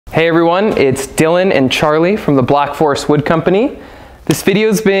Hey everyone, it's Dylan and Charlie from the Black Forest Wood Company. This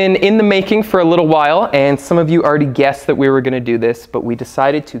video's been in the making for a little while, and some of you already guessed that we were going to do this, but we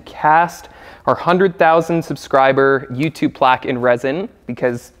decided to cast our 100,000 subscriber YouTube plaque in resin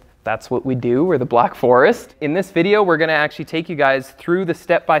because that's what we do. We're the Black Forest. In this video, we're going to actually take you guys through the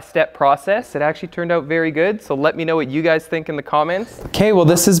step-by-step process. It actually turned out very good, so let me know what you guys think in the comments. Okay, well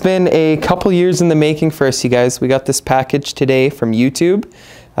this has been a couple years in the making for us, you guys. We got this package today from YouTube.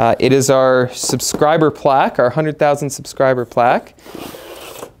 It is our subscriber plaque, our 100,000 subscriber plaque.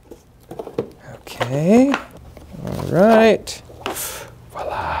 Okay, all right,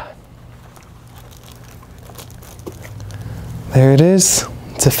 voila. There it is,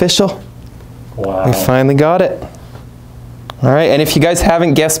 it's official. Wow. We finally got it. All right, and if you guys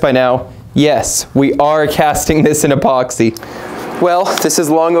haven't guessed by now, yes, we are casting this in epoxy. Well, this is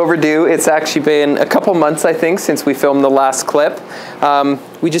long overdue. It's actually been a couple months, I think, since we filmed the last clip.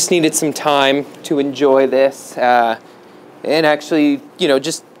 We just needed some time to enjoy this and actually, you know,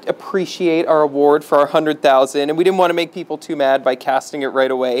 just appreciate our award for our 100,000. And we didn't want to make people too mad by casting it right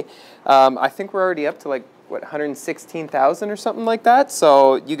away. I think we're already up to like, what, 116,000 or something like that.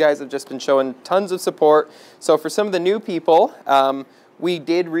 So you guys have just been showing tons of support. So for some of the new people, we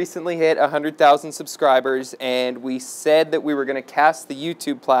did recently hit 100,000 subscribers, and we said that we were going to cast the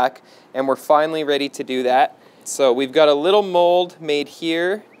YouTube plaque, and we're finally ready to do that. So we've got a little mold made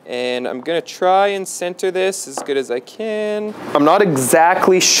here, and I'm going to try and center this as good as I can. I'm not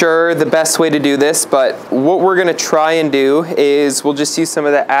exactly sure the best way to do this, but what we're going to try and do is we'll just use some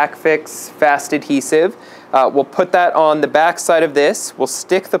of the Acfix fast adhesive. We'll put that on the back side of this. We'll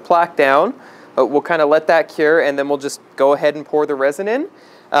stick the plaque down. We'll kind of let that cure, and then we'll just go ahead and pour the resin in.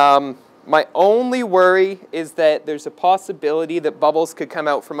 My only worry is that there's a possibility that bubbles could come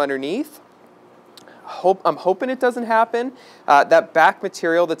out from underneath. I'm hoping it doesn't happen. That back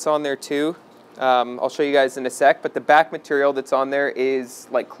material that's on there too, I'll show you guys in a sec, but the back material that's on there is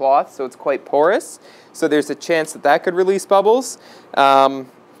like cloth, so it's quite porous. So there's a chance that that could release bubbles.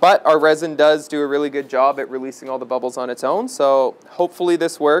 But our resin does do a really good job at releasing all the bubbles on its own, so hopefully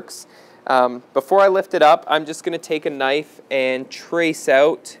this works. Before I lift it up, I'm just going to take a knife and trace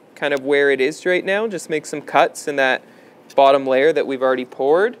out kind of where it is right now. Just make some cuts in that bottom layer that we've already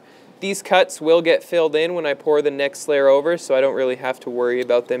poured. These cuts will get filled in when I pour the next layer over, so I don't really have to worry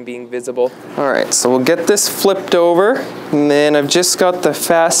about them being visible. Alright, so we'll get this flipped over, and then I've just got the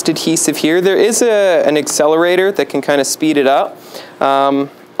fast adhesive here. There is an accelerator that can kind of speed it up.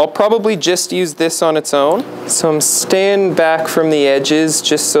 I'll probably just use this on its own. So I'm staying back from the edges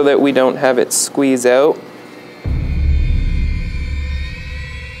just so that we don't have it squeeze out.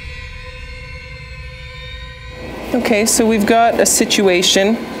 Okay, so we've got a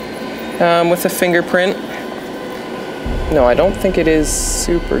situation with a fingerprint. No, I don't think it is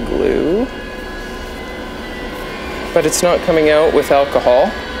super glue, but it's not coming out with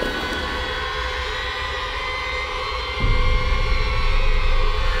alcohol.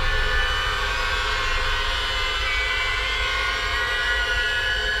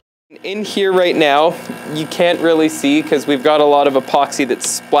 In here right now, you can't really see because we've got a lot of epoxy that's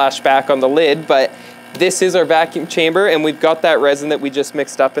splashed back on the lid, but this is our vacuum chamber, and we've got that resin that we just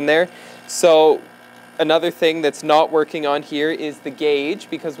mixed up in there. So another thing that's not working on here is the gauge,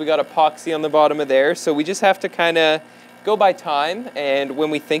 because we got epoxy on the bottom of there. So we just have to kind of go by time and when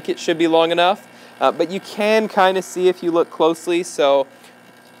we think it should be long enough. But you can kind of see if you look closely. So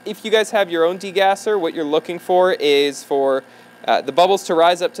if you guys have your own degasser, what you're looking for is for the bubbles to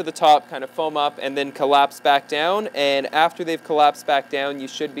rise up to the top, kind of foam up, and then collapse back down. And after they've collapsed back down, you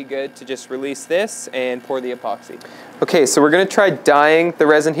should be good to just release this and pour the epoxy. Okay, so we're going to try dyeing the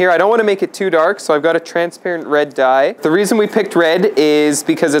resin here. I don't want to make it too dark, so I've got a transparent red dye. The reason we picked red is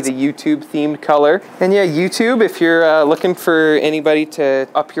because it's a YouTube-themed color. And yeah, YouTube, if you're looking for anybody to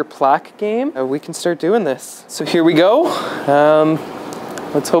up your plaque game, we can start doing this. So here we go.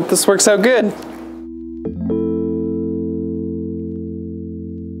 Let's hope this works out good.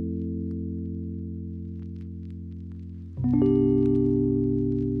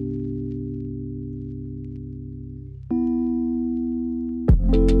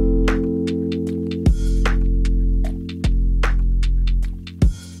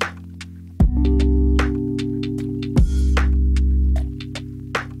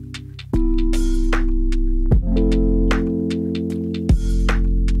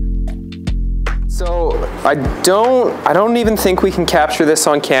 I don't even think we can capture this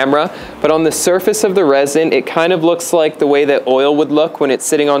on camera, but on the surface of the resin, it kind of looks like the way that oil would look when it's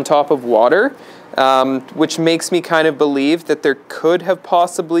sitting on top of water, which makes me kind of believe that there could have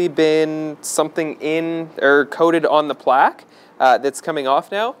possibly been something in or coated on the plaque. that's coming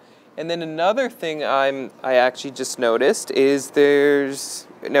off now. And then another thing I actually just noticed is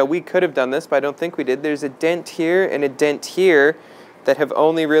now we could have done this, but I don't think we did. There's a dent here and a dent here that have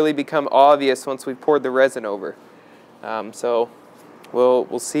only really become obvious once we poured the resin over. So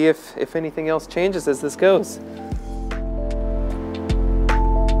we'll see if anything else changes as this goes.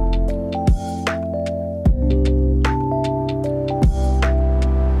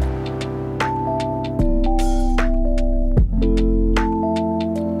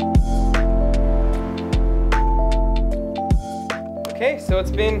 Okay, so it's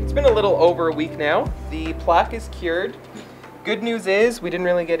been a little over a week now. The plaque is cured. Good news is we didn't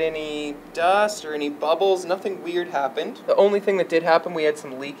really get any dust or any bubbles. Nothing weird happened. The only thing that did happen, we had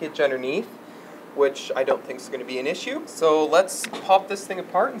some leakage underneath, which I don't think is going to be an issue. So let's pop this thing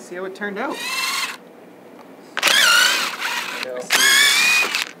apart and see how it turned out.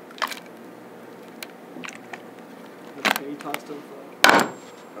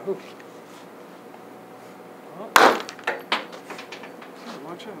 Oh.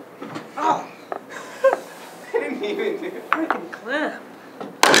 Watch out. Ah! I didn't even do it. Freaking clamp.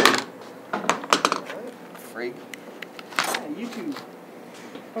 Freak. Yeah, you too.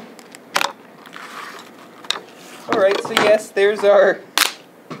 Alright, so yes, there's our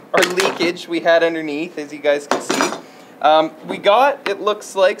leakage we had underneath, as you guys can see. We got, it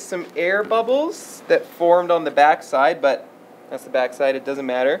looks like, some air bubbles that formed on the back side, but that's the back side, it doesn't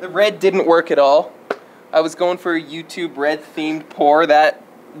matter. The red didn't work at all. I was going for a YouTube red themed pour. That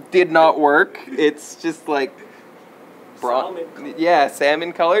did not work. It's just like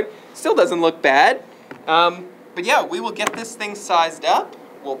salmon colored. Still doesn't look bad. But yeah, we will get this thing sized up.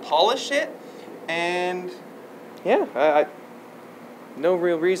 We'll polish it. And yeah, no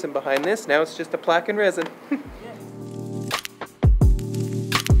real reason behind this. Now it's just a plaque and resin.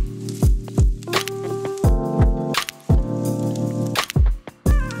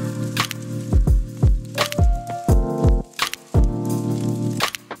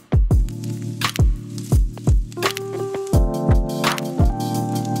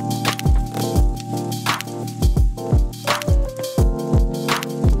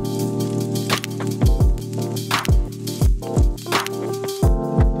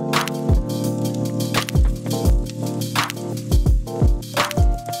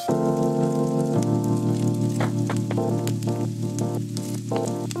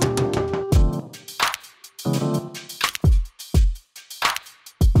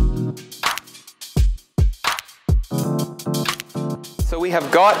 So we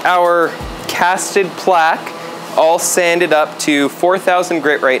have got our casted plaque all sanded up to 4,000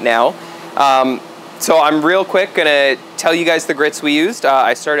 grit right now. So I'm real quick gonna tell you guys the grits we used.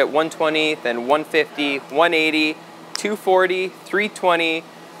 I started at 120, then 150, 180, 240, 320,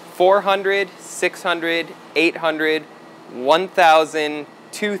 400, 600, 800, 1,000,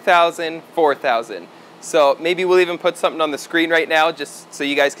 2,000, 4,000. So maybe we'll even put something on the screen right now just so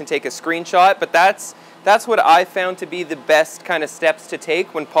you guys can take a screenshot, but that's what I found to be the best kind of steps to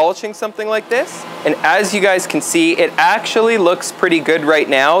take when polishing something like this. And as you guys can see, it actually looks pretty good right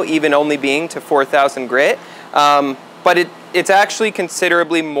now, even only being to 4,000 grit. But it's actually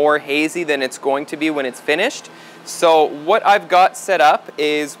considerably more hazy than it's going to be when it's finished. So what I've got set up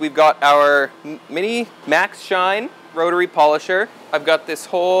is we've got our mini Max Shine rotary polisher. I've got this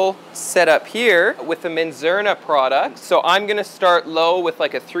whole setup here with the Menzerna product. So I'm gonna start low with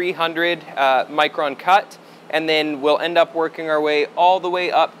like a 300 micron cut, and then we'll end up working our way all the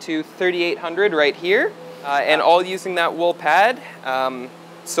way up to 3,800 right here, and all using that wool pad.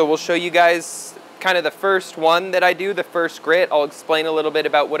 So we'll show you guys kind of the first one that I do, the first grit. I'll explain a little bit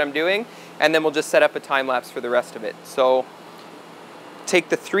about what I'm doing, and then we'll just set up a time lapse for the rest of it. So take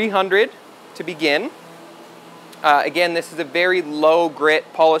the 300 to begin. Again, this is a very low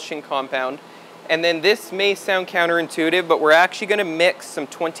grit polishing compound. And then this may sound counterintuitive, but we're actually going to mix some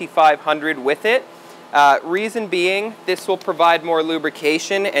 2,500 with it. Reason being, this will provide more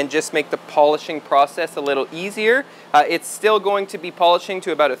lubrication and just make the polishing process a little easier. It's still going to be polishing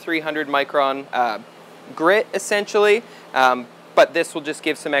to about a 300 micron grit, essentially. But this will just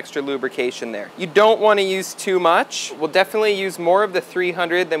give some extra lubrication there. You don't want to use too much. We'll definitely use more of the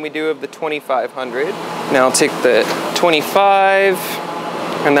 300 than we do of the 2,500. Now I'll take the 25,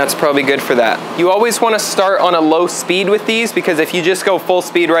 and that's probably good for that. You always want to start on a low speed with these, because if you just go full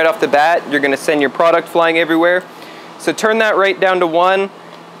speed right off the bat, you're going to send your product flying everywhere. So turn that right down to 1.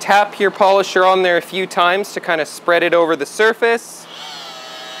 Tap your polisher on there a few times to kind of spread it over the surface.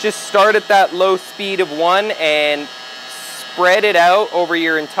 Just start at that low speed of 1 and spread it out over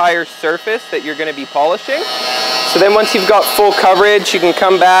your entire surface that you're going to be polishing. So then once you've got full coverage, you can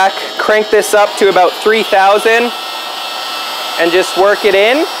come back, crank this up to about 3,000, and just work it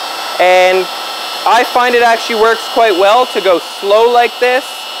in. And I find it actually works quite well to go slow like this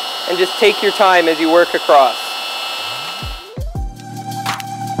and just take your time as you work across.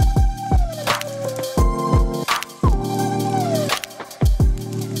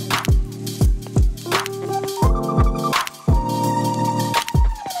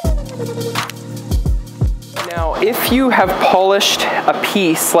 Now, if you have polished a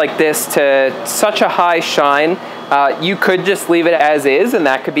piece like this to such a high shine, you could just leave it as is and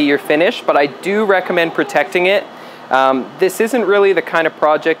that could be your finish, but I do recommend protecting it. This isn't really the kind of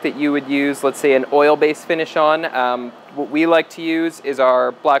project that you would use, let's say, an oil-based finish on. What we like to use is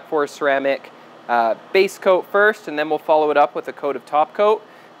our Black Forest ceramic base coat first, and then we'll follow it up with a coat of top coat.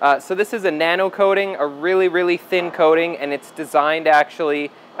 So this is a nano coating, a really, really thin coating, and it's designed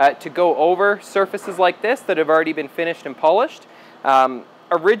actually to go over surfaces like this that have already been finished and polished.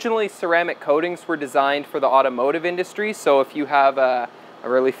 Originally, ceramic coatings were designed for the automotive industry, so if you have a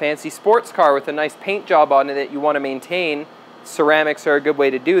really fancy sports car with a nice paint job on it that you want to maintain, ceramics are a good way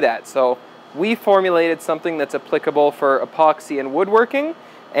to do that. So we formulated something that's applicable for epoxy and woodworking,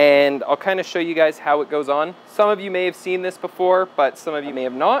 and I'll kind of show you guys how it goes on. Some of you may have seen this before, but some of you may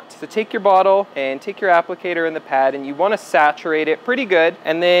have not. So take your bottle and take your applicator and the pad, and you want to saturate it pretty good,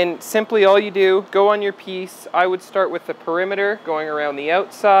 and then simply all you do, go on your piece. I would start with the perimeter going around the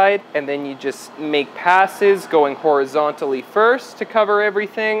outside, and then you just make passes going horizontally first to cover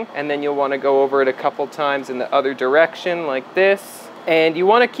everything, and then you'll want to go over it a couple times in the other direction like this. And you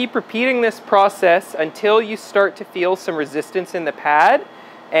want to keep repeating this process until you start to feel some resistance in the pad.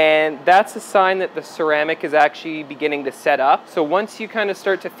 And that's a sign that the ceramic is actually beginning to set up. So once you kind of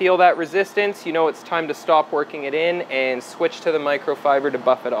start to feel that resistance, you know it's time to stop working it in and switch to the microfiber to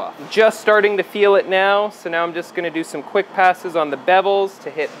buff it off. Just starting to feel it now, so now I'm just going to do some quick passes on the bevels to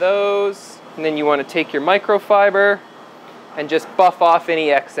hit those. And then you want to take your microfiber and just buff off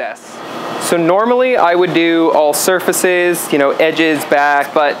any excess. So normally I would do all surfaces, you know, edges,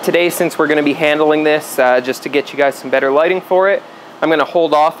 back, but today, since we're going to be handling this just to get you guys some better lighting for it, I'm going to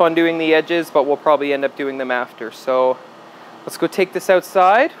hold off on doing the edges, but we'll probably end up doing them after. So let's go take this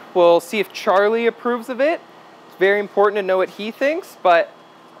outside. We'll see if Charlie approves of it. It's very important to know what he thinks, but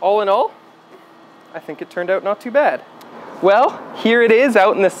all in all, I think it turned out not too bad. Well, here it is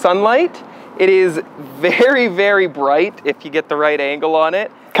out in the sunlight. It is very, very bright if you get the right angle on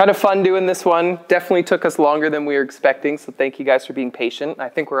it. Kind of fun doing this one. Definitely took us longer than we were expecting, so thank you guys for being patient. I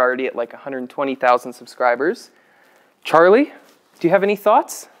think we're already at like 120,000 subscribers. Charlie, do you have any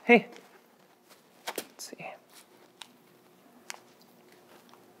thoughts? Hey, let's see.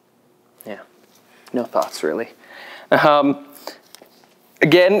 Yeah, no thoughts really.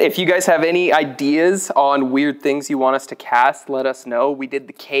 Again, if you guys have any ideas on weird things you want us to cast, let us know. We did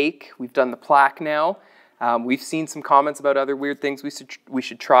the cake, we've done the plaque now. We've seen some comments about other weird things we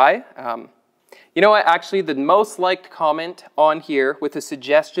should try. You know what, actually the most liked comment on here with a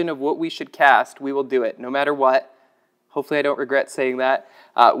suggestion of what we should cast, we will do it no matter what. Hopefully I don't regret saying that.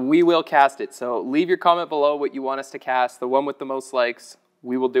 We will cast it, so leave your comment below what you want us to cast. The one with the most likes,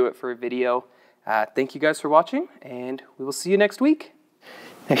 we will do it for a video. Thank you guys for watching, and we will see you next week.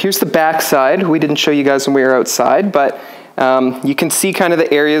 Now here's the back side. We didn't show you guys when we were outside, but you can see kind of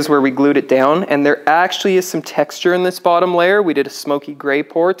the areas where we glued it down, and there actually is some texture in this bottom layer. We did a smoky gray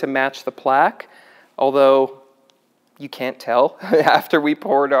pour to match the plaque, although you can't tell after we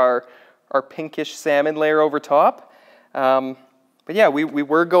poured our pinkish salmon layer over top. But yeah, we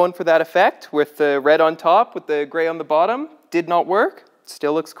were going for that effect with the red on top, with the gray on the bottom. Did not work.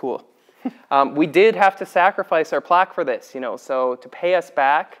 Still looks cool. We did have to sacrifice our plaque for this, you know, so to pay us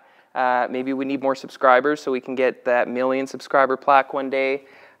back, maybe we need more subscribers so we can get that 1 million subscriber plaque one day.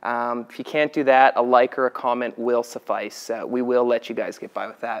 If you can't do that, a like or a comment will suffice. We will let you guys get by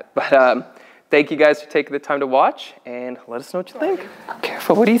with that. But thank you guys for taking the time to watch, and let us know what you think.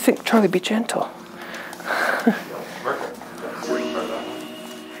 Careful, what do you think? Charlie, be gentle.